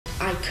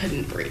I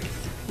couldn't breathe.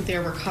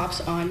 There were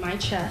cops on my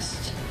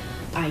chest.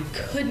 I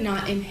could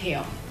not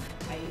inhale.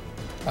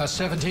 A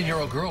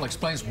 17-year-old girl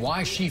explains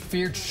why she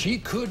feared she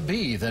could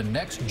be the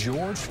next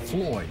George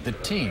Floyd. The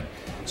teen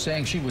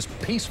saying she was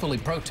peacefully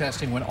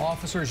protesting when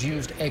officers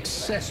used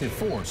excessive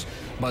force.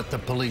 But the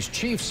police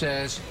chief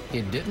says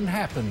it didn't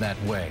happen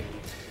that way.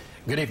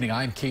 Good evening,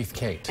 I'm Keith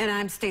Kate. And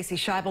I'm Stacy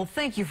Scheibel.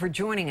 Thank you for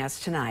joining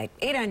us tonight.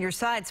 8 on Your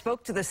Side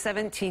spoke to the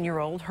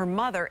 17-year-old, her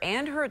mother,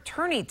 and her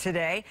attorney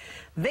today.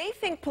 They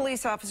think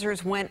police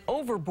officers went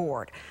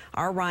overboard.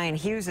 Our Ryan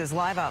Hughes is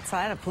live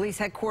outside of police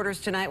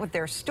headquarters tonight with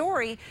their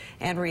story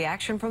and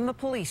reaction from the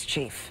police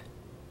chief.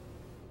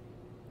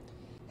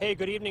 Hey,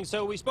 good evening.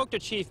 So we spoke to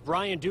Chief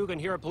Brian Dugan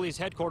here at police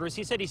headquarters.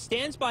 He said he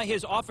stands by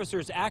his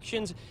officers'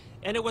 actions,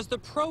 and it was the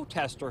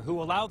protester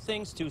who allowed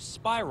things to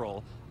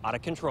spiral out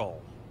of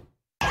control.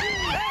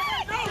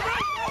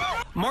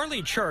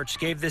 Marley Church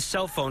gave this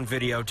cell phone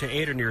video to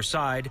 8 on Your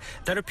Side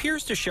that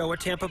appears to show a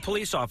Tampa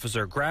police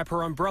officer grab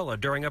her umbrella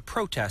during a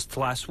protest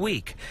last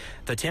week.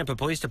 The Tampa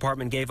Police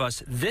Department gave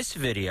us this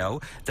video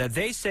that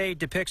they say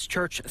depicts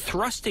Church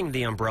thrusting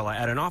the umbrella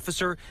at an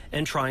officer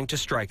and trying to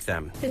strike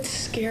them. It's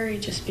scary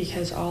just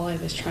because all I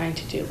was trying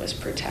to do was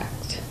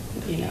protect.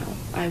 You know,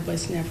 I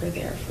was never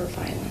there for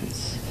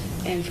violence.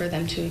 And for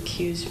them to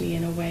accuse me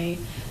in a way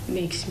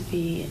makes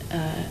me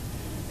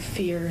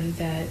fear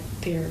that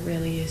there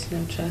really is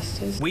no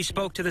justice. We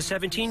spoke to the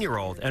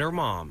 17-year-old and her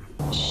mom.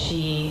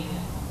 She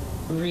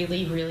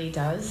really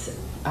does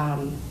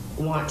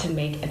want to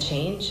make a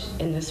change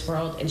in this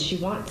world, and she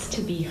wants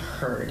to be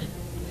heard.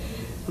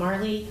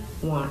 Marley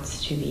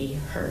wants to be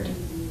heard.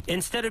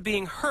 Instead of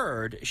being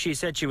heard, she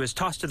said she was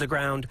tossed to the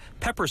ground,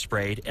 pepper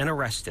sprayed, and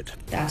arrested.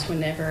 That's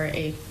whenever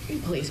a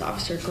police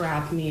officer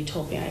grabbed me,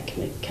 told me I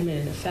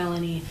committed a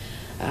felony,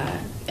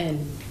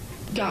 and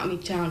got me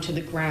down to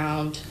the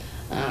ground.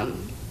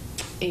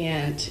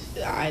 And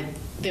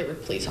there were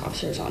police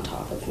officers on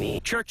top of me.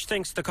 Church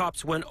thinks the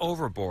cops went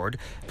overboard.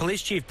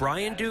 Police Chief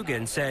Brian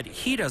Dugan said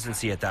he doesn't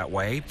see it that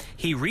way.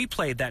 He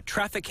replayed that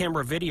traffic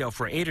camera video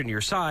for 8 on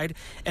Your Side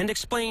and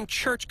explained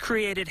Church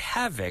created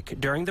havoc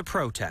during the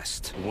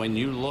protest. When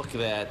you look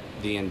at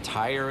the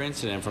entire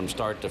incident from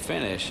start to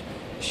finish,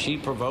 she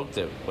provoked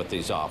it with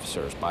these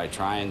officers by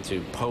trying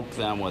to poke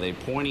them with a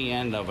pointy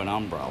end of an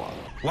umbrella.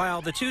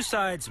 While the two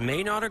sides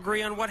may not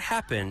agree on what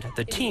happened,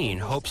 the teen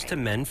hopes to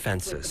mend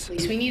fences.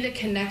 We need a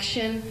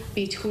connection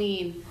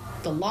between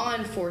the law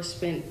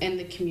enforcement and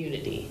the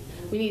community.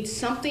 We need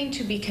something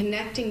to be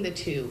connecting the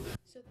two.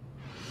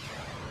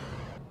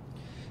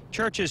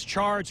 Church is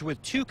charged with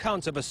 2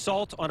 counts of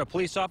assault on a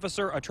police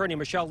officer. Attorney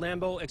Michelle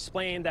Lambo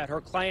explained that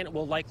her client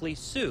will likely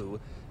sue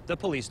the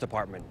police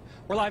department.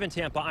 We're live in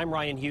Tampa. I'm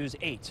Ryan Hughes,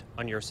 8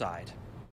 on Your Side.